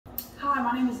Hi,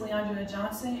 my name is Leandra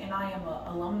Johnson, and I am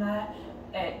an alumni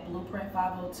at Blueprint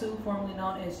 502, formerly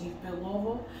known as Youth Build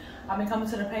Louisville. I've been coming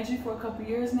to the Pantry for a couple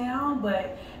years now,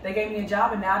 but they gave me a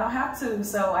job and now I don't have to,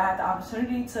 so I had the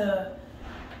opportunity to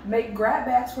make grab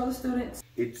bags for the students.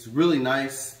 It's really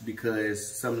nice because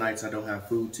some nights I don't have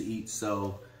food to eat,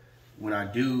 so when I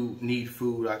do need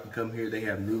food, I can come here. They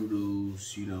have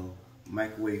noodles, you know,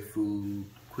 microwave food,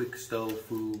 quick stove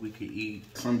food we can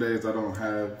eat. Some days I don't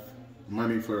have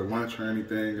money for lunch or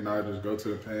anything, and I'll just go to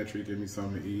the pantry, give me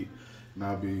something to eat, and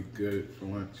I'll be good for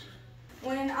lunch.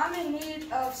 When I'm in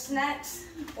need of snacks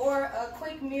or a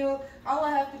quick meal, all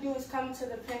I have to do is come to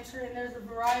the pantry, and there's a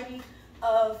variety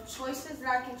of choices that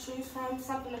I can choose from.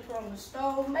 Something to put on the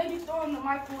stove, maybe throw in the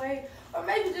microwave, or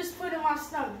maybe just put in my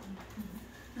stomach.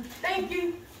 Thank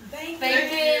you. Thank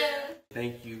you.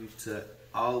 Thank you to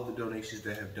all of the donations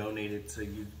that have donated to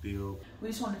Youth Build. We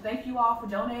just want to thank you all for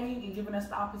donating and giving us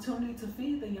the opportunity to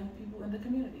feed the young people in the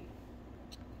community.